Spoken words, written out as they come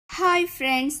Hi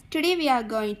friends, today we are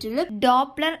going to look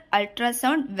Doppler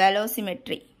ultrasound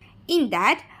velocimetry. In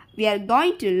that, we are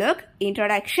going to look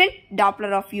introduction,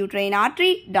 Doppler of uterine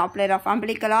artery, Doppler of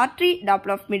umbilical artery,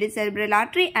 Doppler of middle cerebral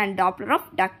artery and Doppler of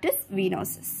ductus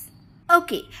venosus.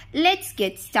 Okay, let's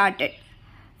get started.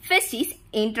 First is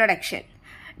introduction.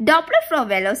 Doppler flow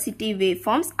velocity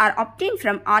waveforms are obtained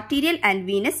from arterial and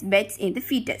venous beds in the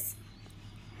fetus.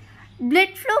 Blood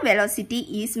flow velocity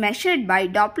is measured by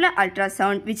Doppler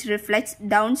ultrasound, which reflects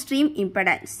downstream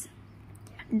impedance.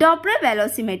 Doppler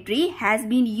velocimetry has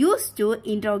been used to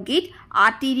interrogate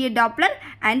arterial Doppler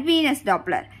and venous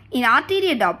Doppler. In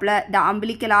arterial Doppler, the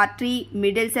umbilical artery,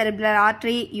 middle cerebral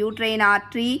artery, uterine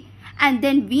artery, and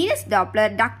then venous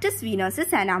Doppler, ductus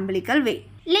venosus and umbilical vein.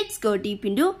 Let's go deep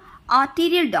into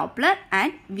arterial Doppler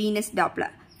and venous Doppler.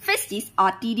 First is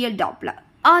arterial Doppler.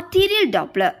 Arterial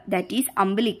Doppler, that is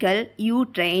umbilical,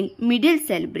 uterine, middle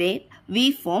cerebral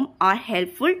waveform are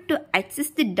helpful to access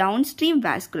the downstream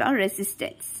vascular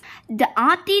resistance. The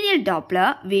arterial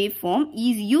Doppler waveform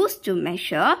is used to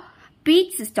measure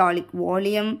peak systolic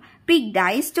volume, peak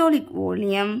diastolic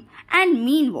volume and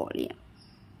mean volume.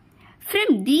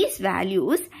 From these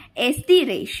values, SD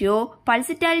ratio,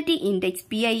 pulsatility index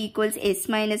Pi equals S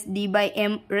minus D by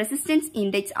M, resistance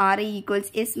index Ra equals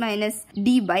S minus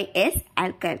D by S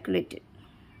are calculated.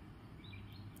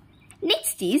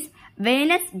 Next is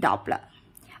venous Doppler.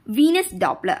 Venous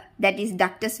Doppler, that is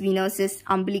ductus venosus,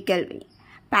 umbilical vein.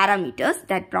 Parameters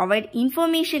that provide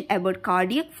information about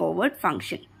cardiac forward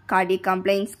function, cardiac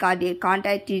complaints, cardiac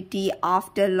contractility,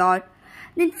 afterload.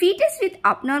 Then fetus with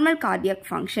abnormal cardiac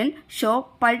function show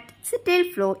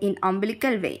pulsatile flow in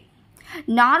umbilical vein.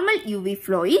 Normal UV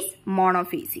flow is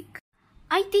monophasic.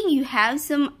 I think you have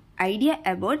some idea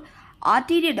about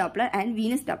arterial Doppler and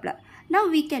venous Doppler. Now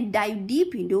we can dive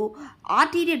deep into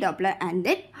arterial Doppler and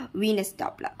then venous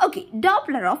Doppler. Okay,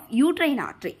 Doppler of uterine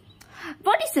artery.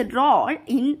 What is the role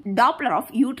in Doppler of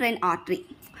uterine artery?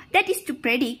 That is to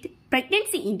predict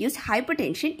pregnancy-induced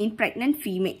hypertension in pregnant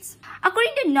females.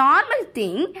 According to normal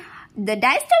thing, the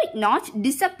diastolic notch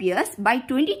disappears by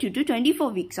 22 to 24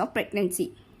 weeks of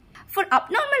pregnancy. For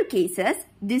abnormal cases,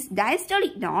 this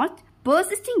diastolic notch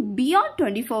persisting beyond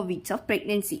 24 weeks of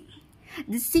pregnancy.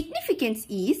 The significance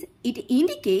is it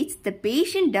indicates the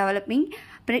patient developing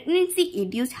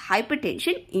pregnancy-induced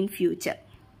hypertension in future.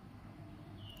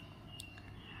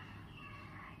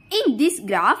 In this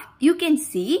graph, you can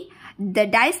see the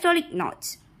diastolic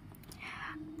notch.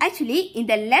 Actually, in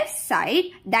the left side,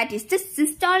 that is the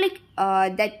systolic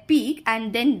that peak,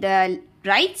 and then the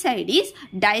right side is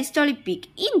diastolic peak.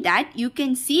 In that, you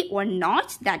can see one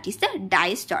notch, that is the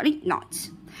diastolic notch.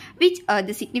 Which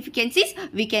the significance is,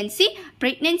 we can see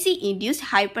pregnancy-induced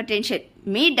hypertension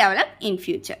may develop in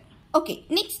future. Okay,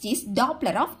 next is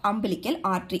Doppler of umbilical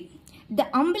artery. The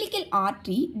umbilical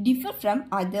artery differs from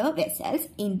other vessels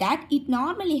in that it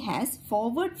normally has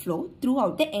forward flow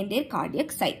throughout the entire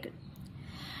cardiac cycle.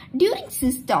 During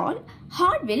systole,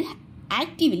 heart will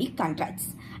actively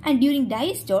contracts, and during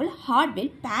diastole, heart will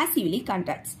passively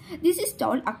contracts. This is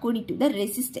told according to the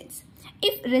resistance.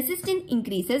 If resistance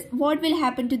increases, what will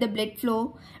happen to the blood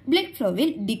flow? Blood flow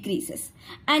will decreases.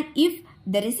 And if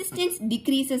the resistance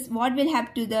decreases, what will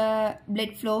happen to the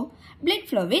blood flow? Blood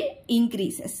flow will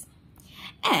increases.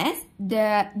 As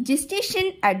the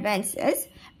gestation advances,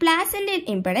 placental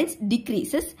impedance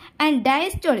decreases and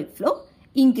diastolic flow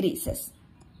increases.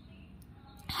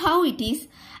 How it is?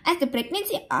 As the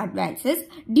pregnancy advances,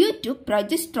 due to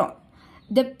progesterone,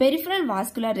 the peripheral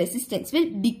vascular resistance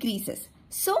will decreases.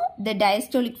 So, the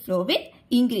diastolic flow will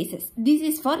increases. This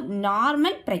is for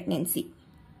normal pregnancy.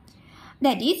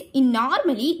 That is, in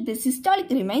normally, the systolic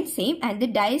remains same and the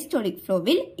diastolic flow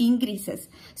will increases.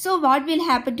 So, what will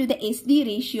happen to the SD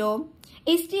ratio?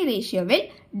 SD ratio will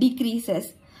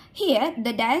decreases. Here,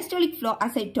 the diastolic flow,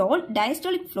 as I told,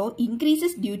 diastolic flow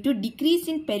increases due to decrease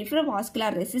in peripheral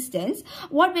vascular resistance.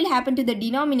 What will happen to the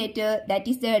denominator, that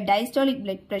is the diastolic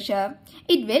blood pressure?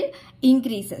 It will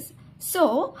increases.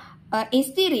 So,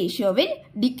 SD ratio will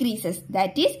decreases,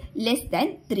 that is less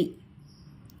than 3.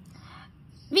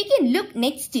 We can look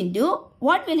next into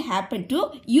what will happen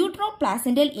to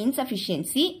uteroplacental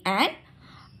insufficiency and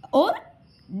or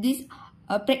this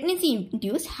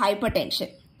pregnancy-induced hypertension.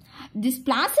 This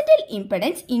placental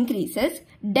impedance increases,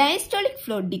 diastolic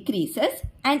flow decreases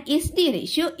and SD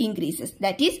ratio increases,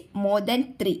 that is more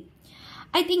than 3.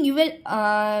 I think you will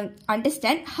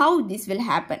understand how this will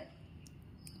happen.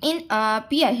 In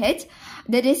PIH,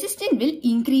 the resistance will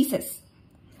increases.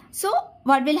 So,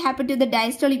 what will happen to the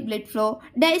diastolic blood flow?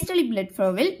 Diastolic blood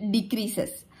flow will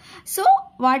decreases. So,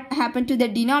 what happened to the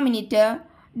denominator?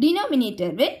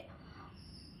 Denominator will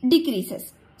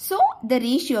decreases. So the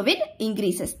ratio will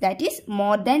increases, that is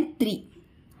more than 3.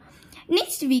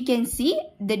 Next we can see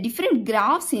the different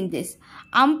graphs in this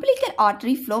umbilical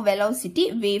artery flow velocity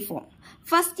waveform.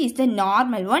 First is the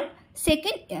normal one,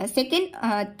 second,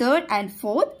 third and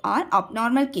fourth are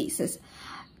abnormal cases.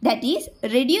 That is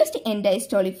reduced end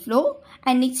diastolic flow,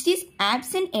 and next is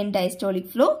absent end diastolic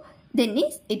flow, then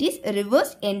it is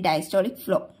reversed end diastolic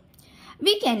flow.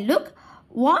 We can look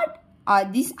what are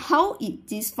these, how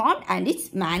it is formed and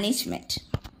its management.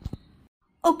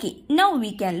 Okay, now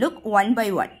we can look one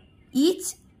by one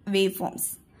each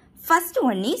waveforms. First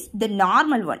one is the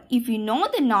normal one. If you know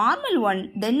the normal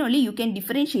one, then only you can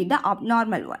differentiate the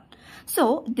abnormal one.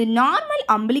 So the normal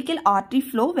umbilical artery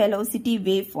flow velocity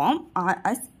waveform are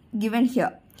as given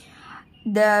here.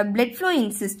 The blood flow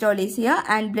in systole is here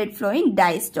and blood flow in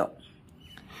diastole.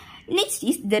 Next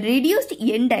is the reduced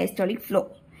end diastolic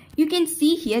flow. You can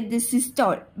see here the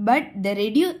systole, but the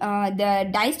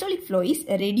diastolic flow is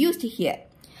reduced here.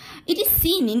 It is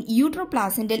seen in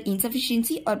uteroplacental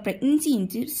insufficiency or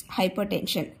pregnancy-induced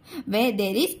hypertension, where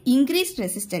there is increased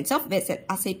resistance of vessel.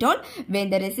 As I told, when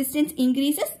the resistance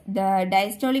increases, the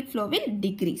diastolic flow will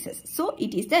decreases. So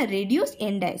it is the reduced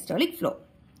end diastolic flow.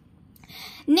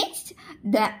 Next,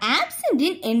 the absent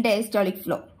in end diastolic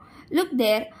flow. Look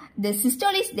there, the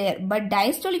systole is there, but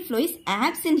diastolic flow is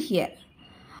absent here.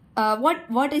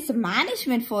 What is the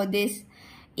management for this?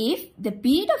 If the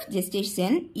period of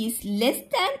gestation is less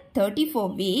than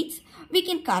 34 weeks, we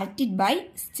can correct it by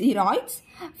steroids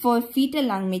for fetal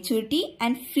lung maturity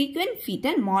and frequent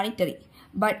fetal monitoring.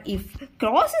 But if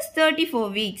crosses 34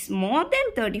 weeks, more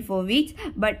than 34 weeks,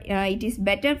 but it is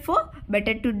better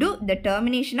to do the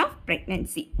termination of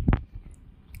pregnancy.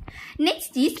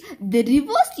 Next is the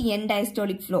reversed end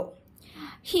diastolic flow.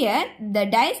 Here the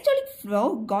diastolic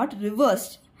flow got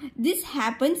reversed. This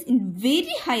happens in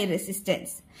very high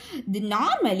resistance.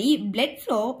 Normally blood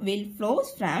flow will flow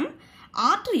from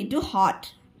artery to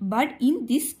heart, but in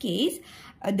this case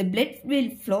the blood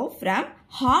will flow from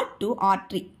heart to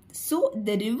artery. So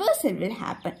the reversal will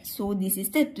happen. So this is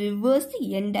the reversed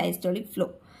end diastolic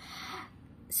flow.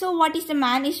 So what is the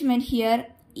management here?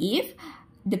 If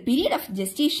the period of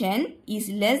gestation is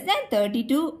less than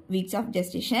 32 weeks of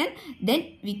gestation,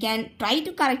 then we can try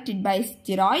to correct it by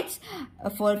steroids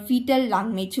for fetal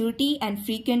lung maturity and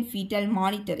frequent fetal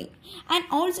monitoring. And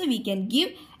also we can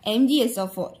give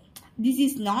MGSO4. This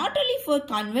is not only for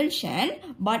convulsion,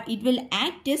 but it will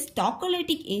act as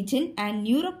tocolytic agent and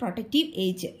neuroprotective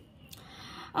agent.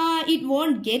 It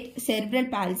won't get cerebral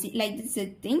palsy like these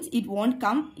things. It won't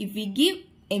come if we give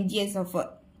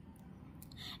MGSO4.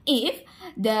 If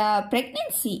the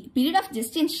pregnancy period of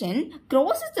gestation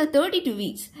crosses the 32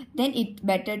 weeks, then it's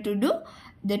better to do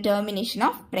the termination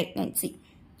of pregnancy.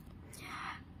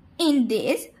 In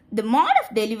this, the mode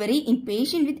of delivery in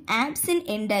patient with absent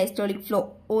end diastolic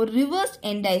flow or reversed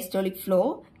end diastolic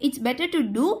flow, it's better to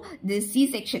do the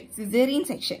C-section, cesarean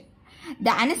section.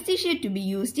 The anesthesia to be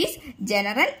used is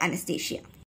general anesthesia.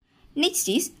 Next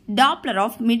is Doppler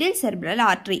of middle cerebral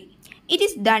artery. It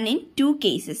is done in two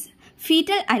cases: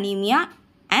 fetal anemia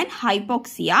and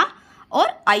hypoxia or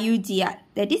IUGR,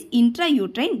 that is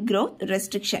intrauterine growth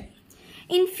restriction.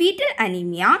 In fetal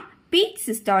anemia, peak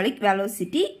systolic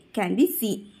velocity can be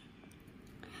seen.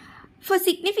 For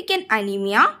significant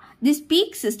anemia, this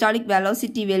peak systolic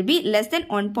velocity will be less than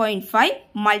 1.5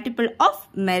 multiple of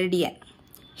meridian.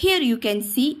 Here you can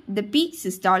see the peak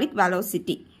systolic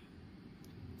velocity,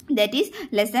 that is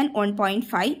less than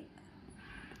 1.5.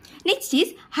 Next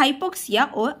is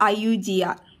hypoxia or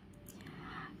IUGR.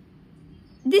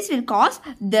 This will cause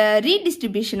the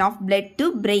redistribution of blood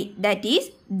to brain, that is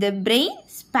the brain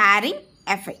sparing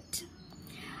effect.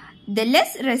 The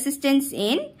less resistance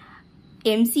in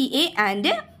MCA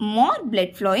and more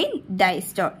blood flow in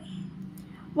diastole.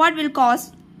 What will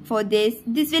cause for this?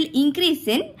 This will increase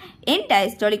in end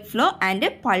diastolic flow and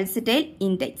pulsatile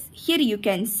index. Here you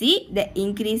can see the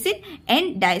increase in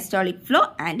end diastolic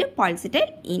flow and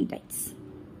pulsatile index.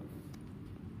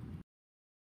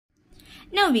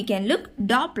 Now we can look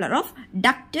Doppler of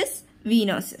ductus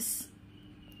venosus.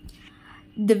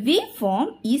 The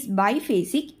waveform is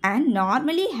biphasic and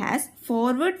normally has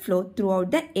forward flow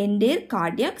throughout the entire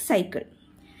cardiac cycle.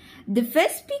 The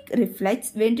first peak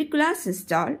reflects ventricular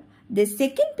systole, the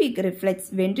second peak reflects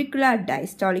ventricular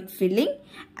diastolic filling,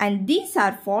 and these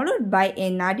are followed by a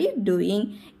nadir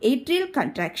doing atrial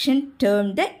contraction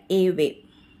termed the A wave.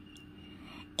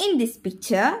 In this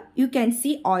picture, you can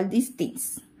see all these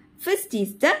things. First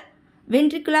is the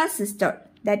ventricular systole,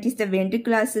 that is the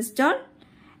ventricular systole,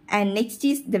 and next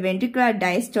is the ventricular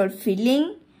diastole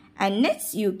filling, and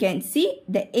next you can see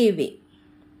the A wave.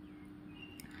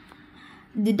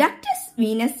 The ductus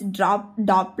venous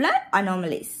Doppler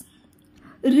anomalies.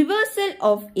 Reversal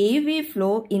of A-wave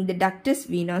flow in the ductus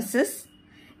venosus.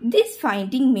 This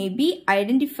finding may be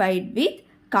identified with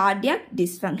cardiac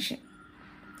dysfunction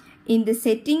in the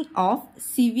setting of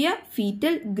severe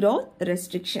fetal growth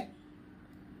restriction.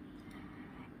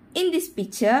 In this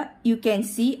picture, you can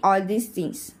see all these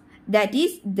things. That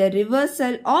is the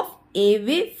reversal of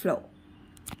A-wave flow.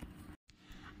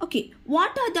 Okay,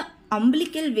 what are the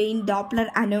umbilical vein Doppler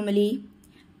anomaly?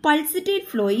 Pulsated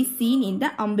flow is seen in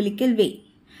the umbilical vein.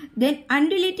 Then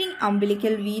undulating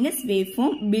umbilical venous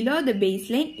waveform below the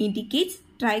baseline indicates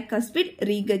tricuspid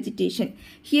regurgitation.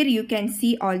 Here you can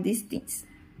see all these things.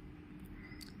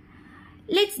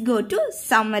 Let's go to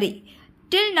summary.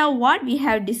 Till now what we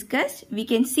have discussed, we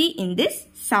can see in this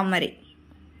summary.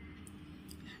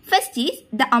 First is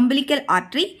the umbilical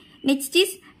artery, next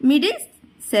is middle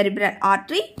cerebral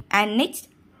artery, and next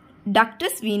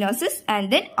ductus venosus,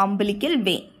 and then umbilical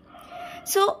vein.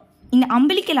 So in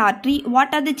umbilical artery,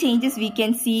 what are the changes we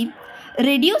can see?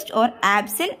 Reduced or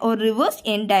absent or reversed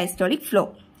end diastolic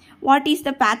flow. What is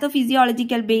the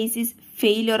pathophysiological basis?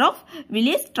 Failure of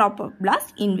villus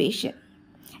trophoblast invasion.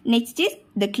 Next is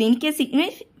the clinical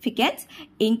significance,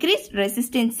 increased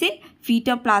resistance in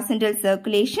fetoplacental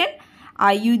circulation,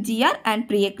 IUGR and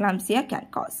preeclampsia can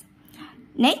cause.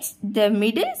 Next, the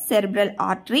middle cerebral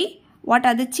artery. What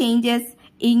are the changes?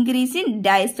 Increase in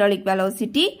diastolic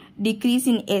velocity, decrease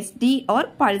in SD or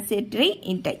pulsatory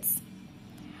intakes.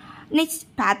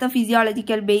 Next,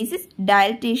 pathophysiological basis,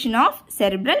 dilatation of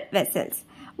cerebral vessels.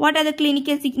 What are the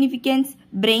clinical significance?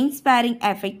 Brain sparing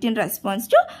effect in response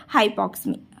to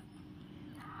hypoxemia.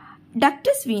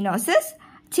 Ductus venosus,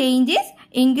 changes,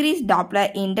 increased Doppler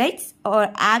index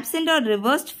or absent or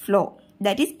reversed flow.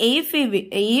 That is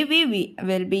A-wave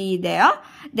will be there.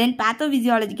 Then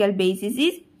pathophysiological basis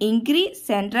is increased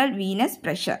central venous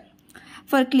pressure.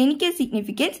 For clinical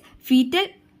significance, fetal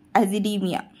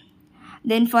acidemia.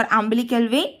 Then for umbilical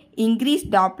vein, increased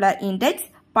Doppler index,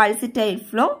 pulsatile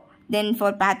flow. Then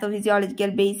for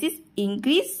pathophysiological basis,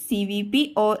 increased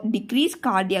CVP or decreased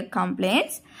cardiac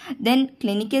compliance. Then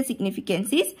clinical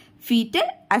significance is fetal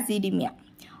acidemia.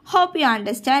 Hope you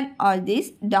understand all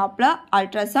this Doppler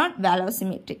ultrasound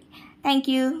velocimetry. Thank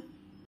you.